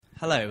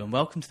Hello and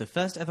welcome to the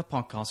first ever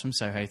podcast from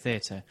Soho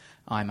Theatre.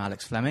 I'm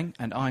Alex Fleming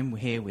and I'm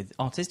here with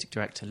Artistic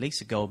Director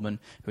Lisa Goldman,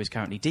 who is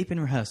currently deep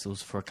in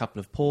rehearsals for a couple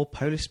of poor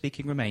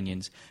Polish-speaking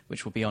Romanians,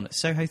 which will be on at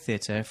Soho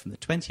Theatre from the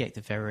 28th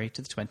of February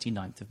to the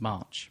 29th of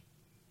March.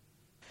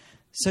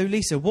 So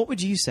Lisa, what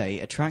would you say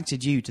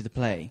attracted you to the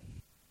play?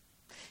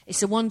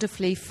 It's a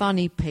wonderfully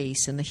funny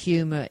piece and the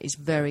humour is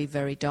very,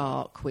 very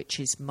dark,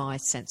 which is my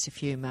sense of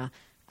humour.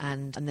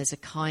 And there's a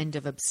kind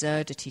of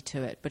absurdity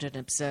to it, but an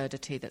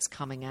absurdity that's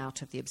coming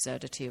out of the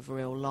absurdity of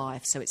real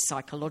life. So it's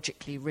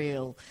psychologically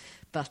real,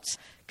 but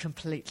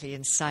completely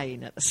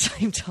insane at the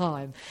same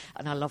time.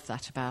 And I love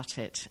that about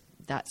it.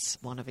 That's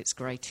one of its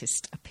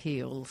greatest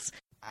appeals.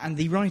 And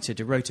the writer,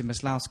 Dorota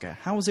Maslowska,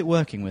 how was it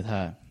working with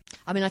her?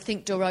 I mean, I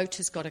think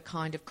Dorota's got a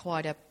kind of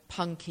quite a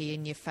punky,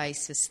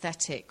 in-your-face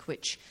aesthetic,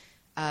 which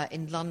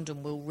in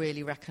London we'll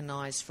really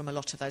recognise from a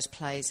lot of those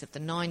plays of the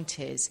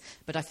 90s.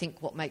 But I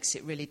think what makes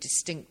it really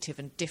distinctive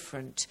and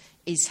different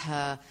is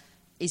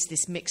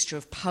this mixture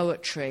of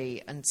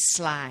poetry and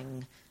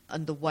slang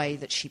and the way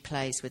that she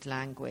plays with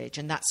language.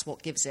 And that's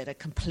what gives it a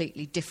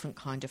completely different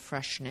kind of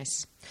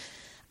freshness.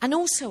 And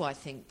also I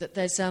think that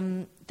there's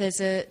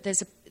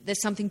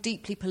something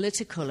deeply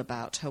political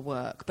about her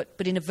work,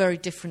 but in a very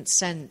different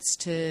sense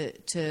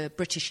to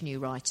British new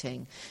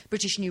writing.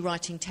 British new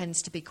writing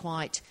tends to be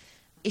quite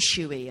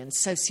issuey and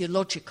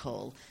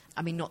sociological.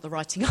 I mean, not the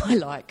writing I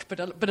like, but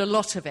a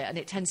lot of it. And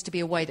it tends to be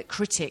a way that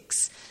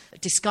critics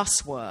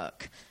discuss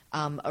work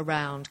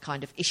around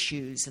kind of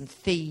issues and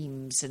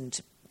themes and,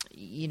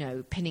 you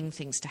know, pinning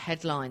things to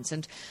headlines.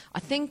 And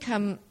I think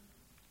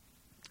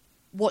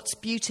what's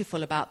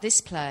beautiful about this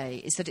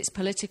play is that it's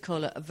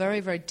political at a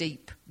very, very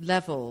deep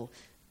level,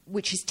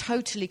 which is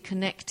totally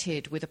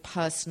connected with a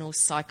personal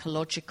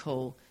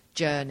psychological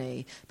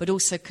journey, but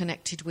also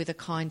connected with a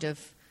kind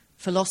of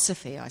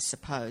philosophy, I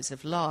suppose,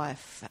 of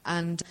life.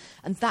 And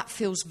that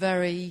feels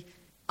very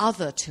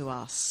other to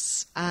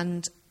us,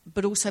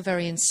 but also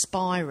very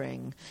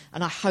inspiring.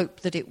 And I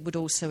hope that it would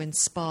also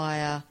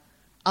inspire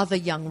other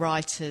young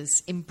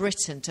writers in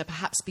Britain to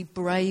perhaps be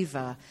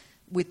braver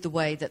with the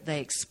way that they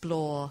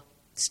explore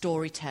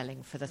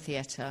storytelling for the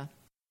theatre.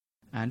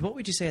 And what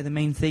would you say are the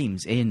main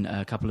themes in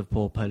A Couple of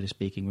Poor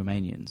Polish-Speaking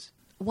Romanians?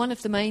 One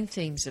of the main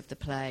themes of the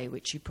play,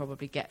 which you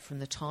probably get from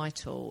the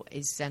title,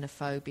 is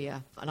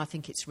xenophobia. And I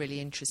think it's really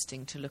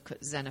interesting to look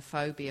at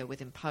xenophobia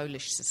within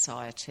Polish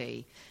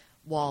society,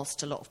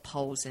 whilst a lot of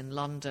Poles in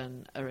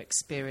London are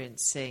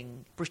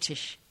experiencing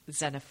British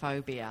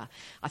xenophobia.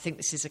 I think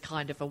this is a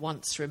kind of a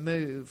once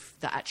remove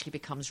that actually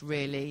becomes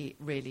really,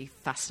 really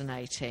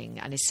fascinating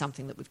and is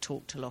something that we've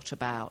talked a lot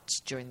about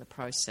during the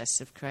process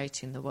of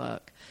creating the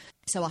work.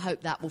 So I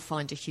hope that will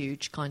find a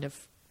huge kind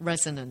of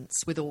resonance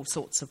with all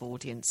sorts of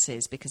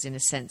audiences, because in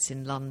a sense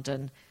in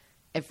London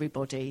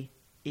everybody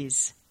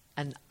is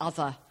an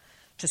other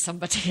to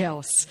somebody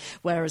else,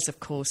 whereas of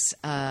course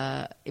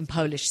in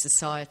Polish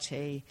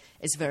society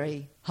is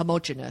very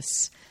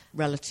homogenous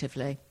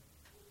relatively.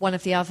 One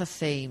of the other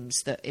themes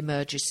that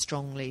emerges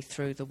strongly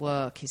through the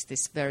work is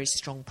this very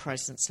strong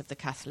presence of the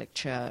Catholic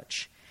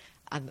Church,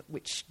 and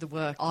which the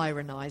work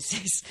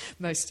ironises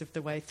most of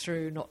the way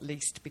through, not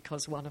least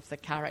because one of the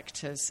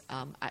characters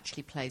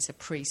actually plays a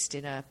priest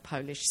in a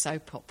Polish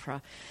soap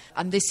opera.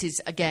 And this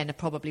is, again,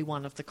 probably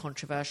one of the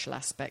controversial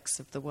aspects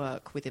of the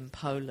work within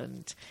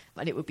Poland.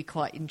 And it would be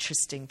quite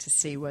interesting to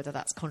see whether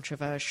that's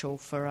controversial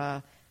for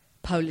a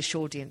Polish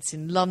audience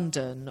in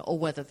London, or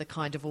whether the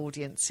kind of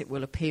audience it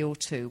will appeal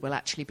to will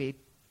actually be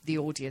the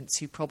audience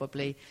who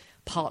probably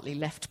partly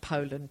left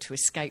Poland to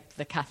escape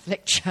the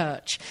Catholic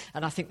Church.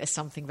 And I think there's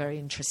something very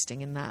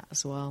interesting in that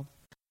as well.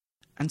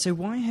 And so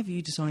why have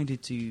you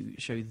decided to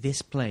show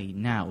this play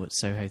now at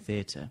Soho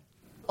Theatre?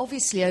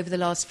 Obviously, over the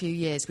last few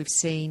years, we've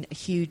seen a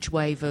huge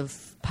wave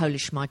of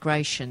Polish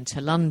migration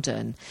to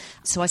London.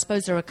 So I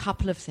suppose there are a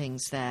couple of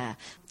things there.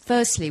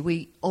 Firstly,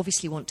 we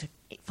obviously want to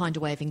find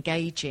a way of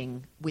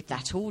engaging with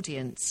that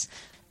audience.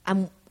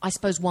 And I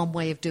suppose one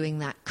way of doing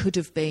that could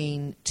have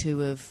been to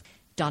have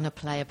done a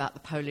play about the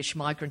Polish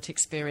migrant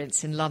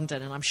experience in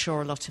London, and I'm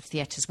sure a lot of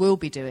theatres will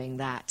be doing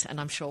that, and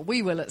I'm sure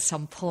we will at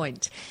some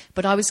point.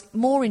 But I was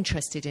more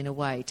interested, in a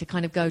way, to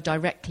kind of go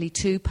directly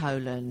to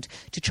Poland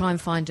to try and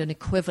find an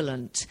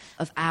equivalent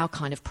of our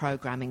kind of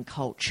programming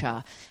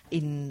culture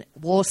in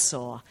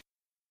Warsaw.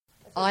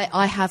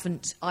 I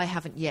haven't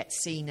yet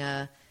seen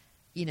a,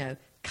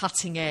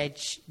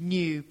 cutting-edge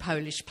new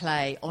Polish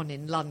play on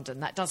in London.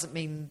 That doesn't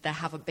mean there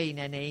haven't been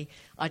any.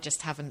 I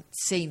just haven't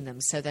seen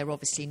them, so they're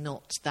obviously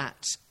not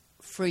that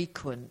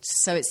frequent.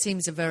 So it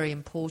seems a very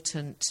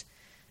important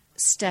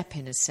step,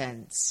 in a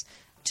sense,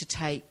 to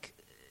take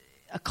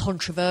a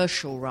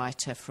controversial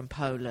writer from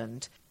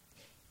Poland.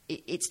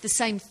 It's the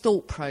same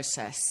thought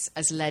process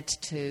as led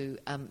to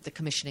the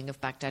commissioning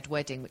of Baghdad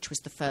Wedding, which was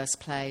the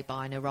first play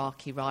by an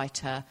Iraqi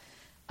writer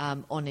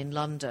on in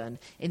London,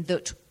 in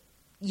that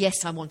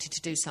yes, I wanted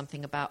to do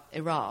something about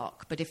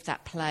Iraq, but if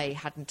that play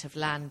hadn't have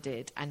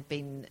landed and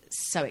been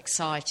so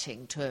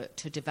exciting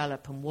to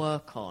develop and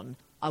work on,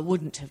 I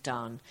wouldn't have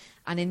done.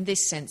 And in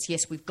this sense,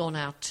 yes, we've gone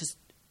out to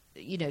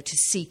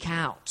seek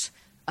out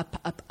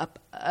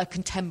a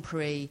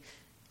contemporary,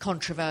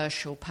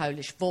 controversial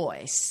Polish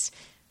voice,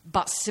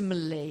 but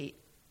similarly,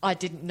 I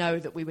didn't know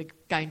that we were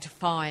going to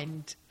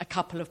find a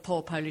couple of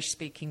poor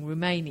Polish-speaking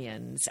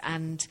Romanians,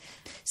 and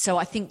so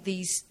I think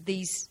these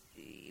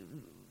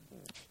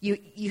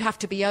you have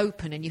to be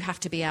open and you have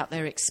to be out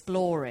there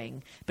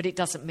exploring, but it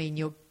doesn't mean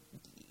you're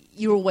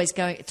always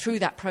going through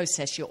that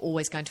process. You're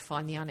always going to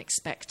find the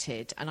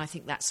unexpected, and I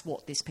think that's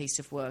what this piece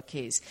of work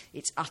is.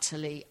 It's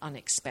utterly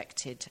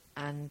unexpected,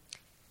 and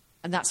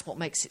that's what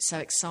makes it so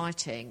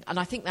exciting. And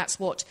I think that's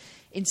what,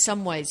 in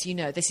some ways,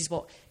 this is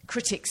what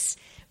critics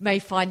may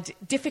find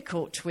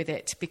difficult with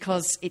it,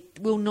 because it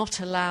will not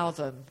allow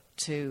them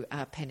to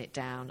pin it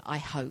down, I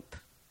hope.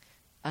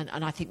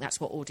 And I think that's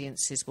what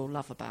audiences will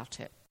love about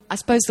it. I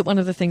suppose that one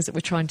of the things that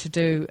we're trying to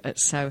do at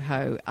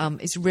Soho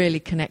is really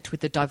connect with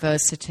the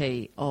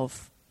diversity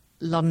of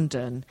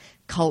London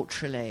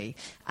culturally.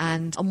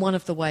 And one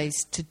of the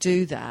ways to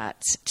do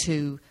that,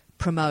 to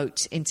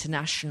promote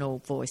international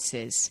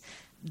voices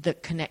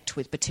that connect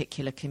with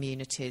particular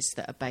communities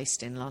that are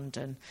based in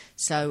London.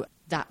 So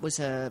that was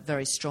a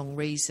very strong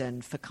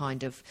reason for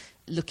kind of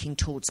looking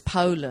towards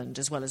Poland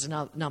as well as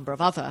a number of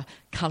other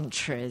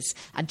countries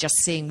and just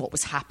seeing what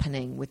was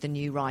happening with the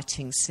new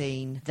writing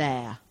scene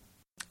there.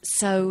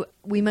 So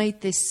we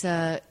made this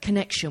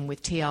connection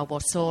with T.R.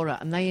 Wasora,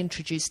 and they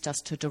introduced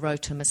us to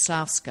Dorota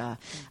Maslowska,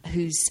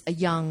 who's a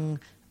young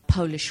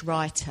Polish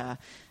writer,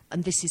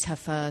 and this is her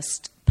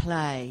first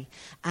play.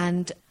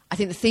 And I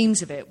think the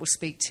themes of it will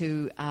speak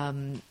to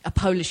a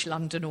Polish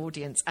London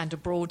audience and a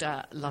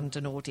broader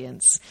London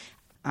audience.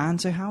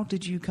 And so how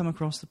did you come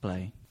across the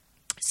play?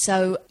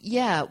 So,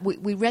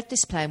 we read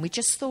this play and we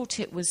just thought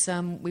it was...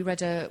 we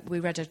read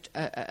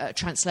a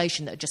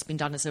translation that had just been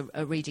done as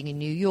a reading in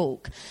New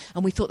York,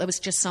 and we thought there was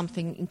just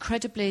something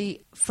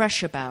incredibly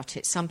fresh about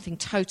it, something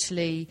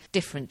totally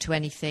different to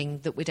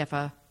anything that we'd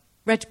ever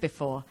read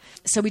before.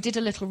 So we did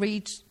a little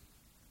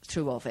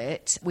read-through of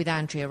it with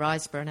Andrea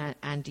Riseborough and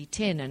Andy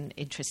Tin, and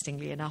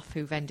interestingly enough,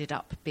 who've ended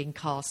up being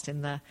cast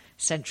in the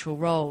central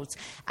roles.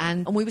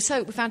 And we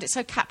found it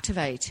so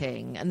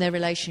captivating, and their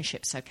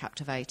relationship so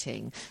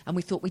captivating, and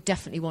we thought we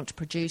definitely want to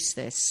produce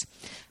this.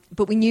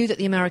 But we knew that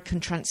the American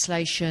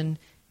translation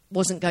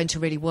wasn't going to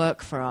really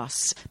work for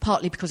us,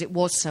 partly because it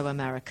was so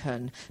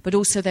American, but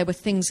also there were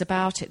things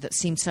about it that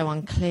seemed so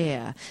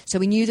unclear. So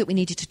we knew that we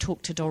needed to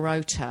talk to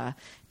Dorota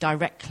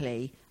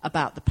directly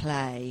about the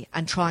play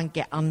and try and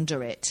get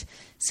under it.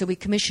 So we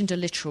commissioned a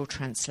literal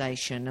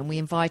translation, and we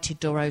invited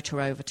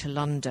Dorota over to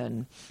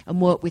London and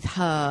worked with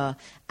her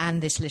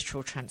and this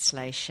literal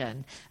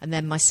translation. And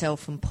then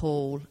myself and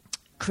Paul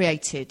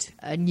created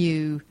a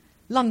new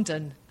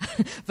London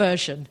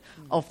version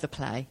of the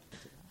play.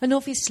 And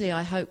obviously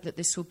I hope that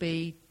this will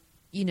be,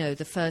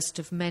 the first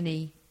of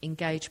many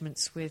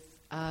engagements with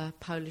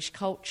Polish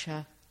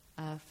culture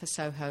for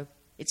Soho.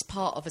 It's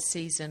part of a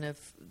season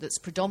that's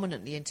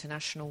predominantly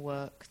international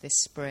work this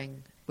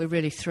spring. We're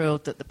really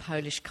thrilled that the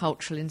Polish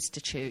Cultural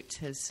Institute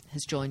has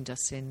joined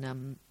us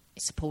in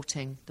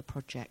supporting the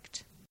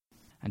project.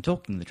 And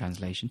talking the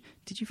translation,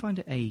 did you find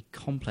it a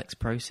complex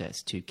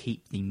process to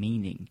keep the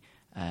meaning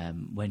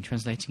when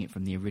translating it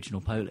from the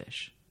original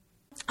Polish?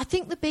 I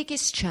think the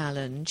biggest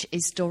challenge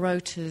is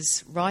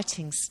Dorota's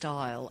writing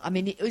style. I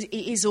mean, it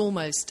is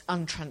almost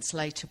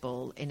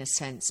untranslatable in a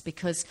sense,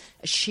 because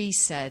as she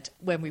said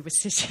when we were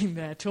sitting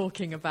there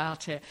talking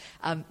about it,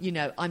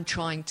 I'm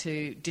trying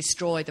to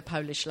destroy the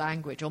Polish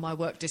language, or my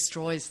work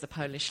destroys the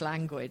Polish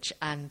language,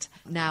 and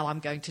now I'm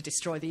going to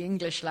destroy the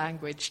English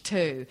language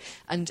too.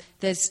 And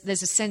there's a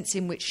sense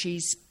in which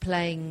she's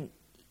playing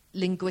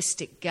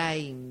linguistic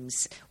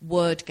games,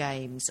 word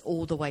games,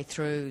 all the way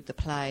through the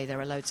play. There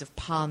are loads of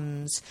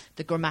puns.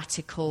 The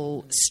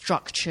grammatical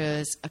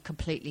structures are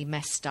completely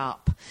messed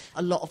up.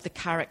 A lot of the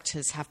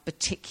characters have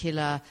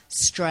particular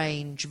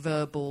strange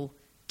verbal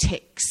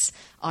tics,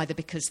 either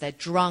because they're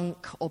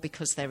drunk or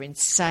because they're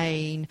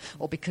insane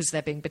or because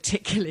they're being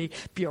particularly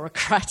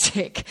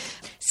bureaucratic.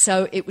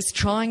 So it was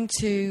trying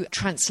to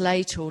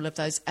translate all of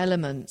those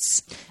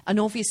elements. And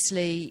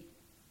obviously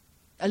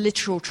a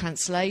literal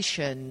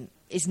translation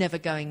is never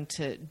going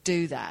to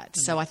do that.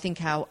 So I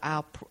think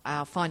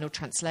our final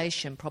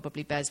translation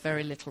probably bears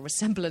very little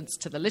resemblance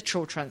to the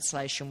literal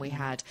translation we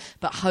had,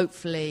 but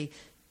hopefully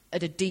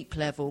at a deep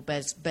level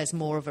bears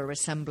more of a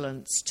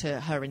resemblance to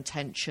her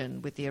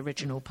intention with the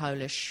original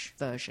Polish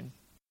version.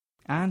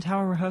 And how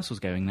are rehearsals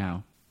going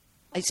now?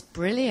 It's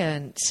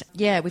brilliant.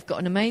 Yeah, we've got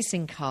an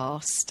amazing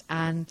cast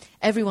and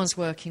everyone's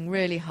working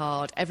really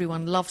hard.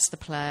 Everyone loves the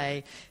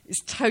play,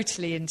 is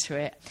totally into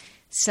it.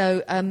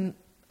 So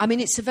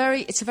it's a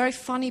very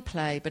funny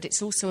play, but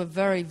it's also a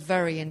very,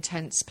 very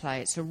intense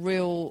play. It's a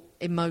real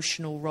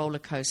emotional roller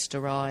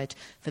coaster ride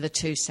for the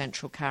two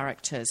central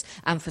characters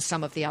and for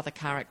some of the other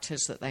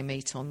characters that they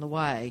meet on the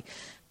way.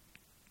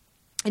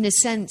 in a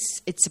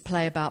sense, it's a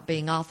play about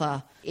being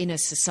other in a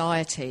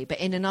society, but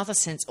in another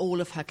sense,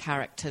 all of her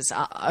characters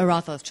are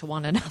other to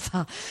one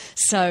another.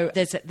 So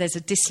there's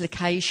a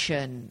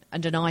dislocation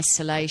and an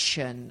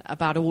isolation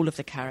about all of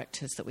the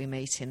characters that we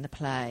meet in the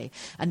play.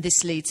 And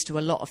this leads to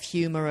a lot of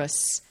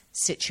humorous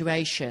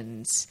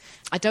situations.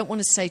 I don't want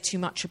to say too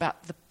much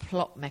about the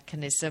plot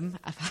mechanism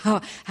of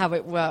how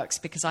it works,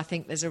 because I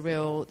think there's a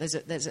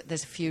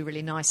few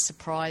really nice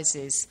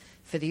surprises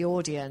for the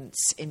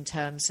audience in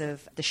terms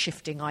of the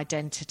shifting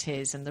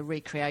identities and the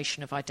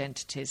recreation of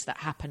identities that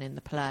happen in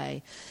the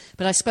play.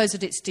 But I suppose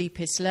at its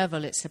deepest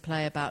level, it's a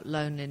play about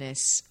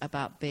loneliness,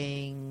 about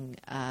being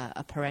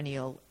a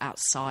perennial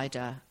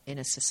outsider in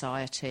a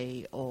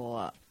society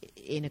or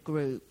in a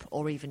group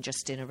or even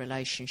just in a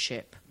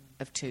relationship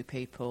of two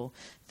people,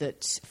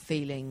 that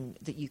feeling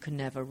that you can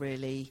never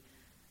really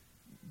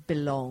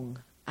belong,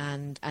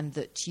 and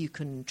that you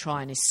can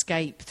try and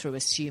escape through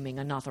assuming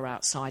another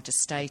outsider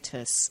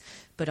status,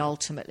 but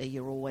ultimately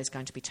you're always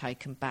going to be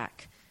taken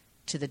back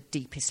to the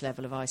deepest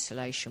level of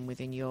isolation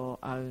within your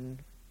own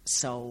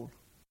soul.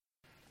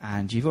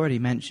 And you've already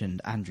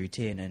mentioned Andrew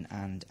Tiernan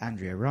and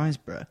Andrea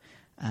Riseborough.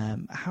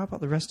 How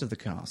about the rest of the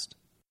cast?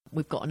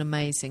 We've got an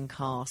amazing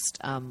cast,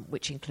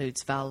 which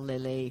includes Val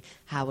Lilly,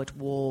 Howard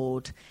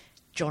Ward,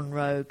 John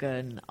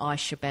Rogan,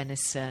 Aisha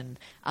Benison,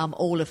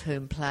 all of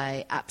whom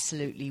play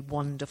absolutely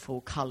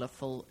wonderful,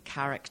 colourful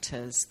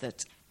characters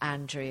that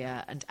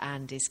Andrea and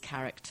Andy's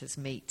characters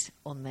meet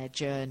on their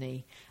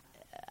journey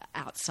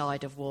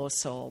outside of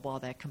Warsaw while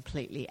they're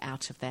completely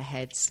out of their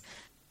heads.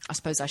 I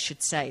suppose I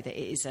should say that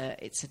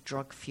it's a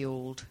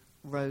drug-fuelled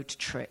road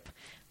trip,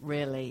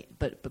 really,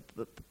 but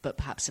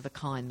perhaps of a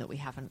kind that we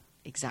haven't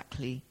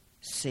exactly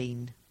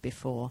seen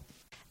before.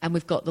 And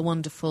we've got the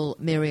wonderful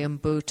Miriam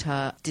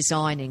Buta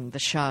designing the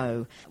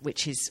show,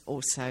 which is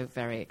also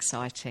very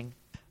exciting.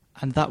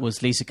 And that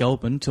was Lisa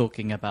Goldman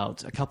talking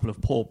about a couple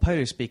of poor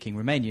Polish-speaking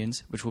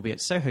Romanians, which will be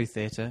at Soho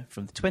Theatre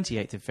from the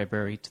 28th of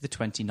February to the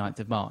 29th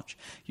of March.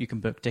 You can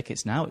book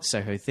tickets now at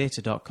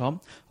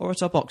sohotheatre.com or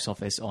at our box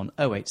office on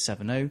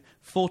 0870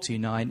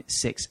 429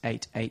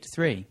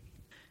 6883.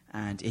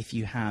 And if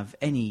you have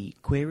any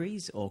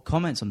queries or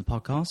comments on the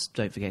podcast,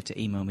 don't forget to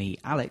email me,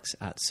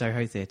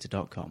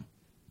 alex@sohotheatre.com.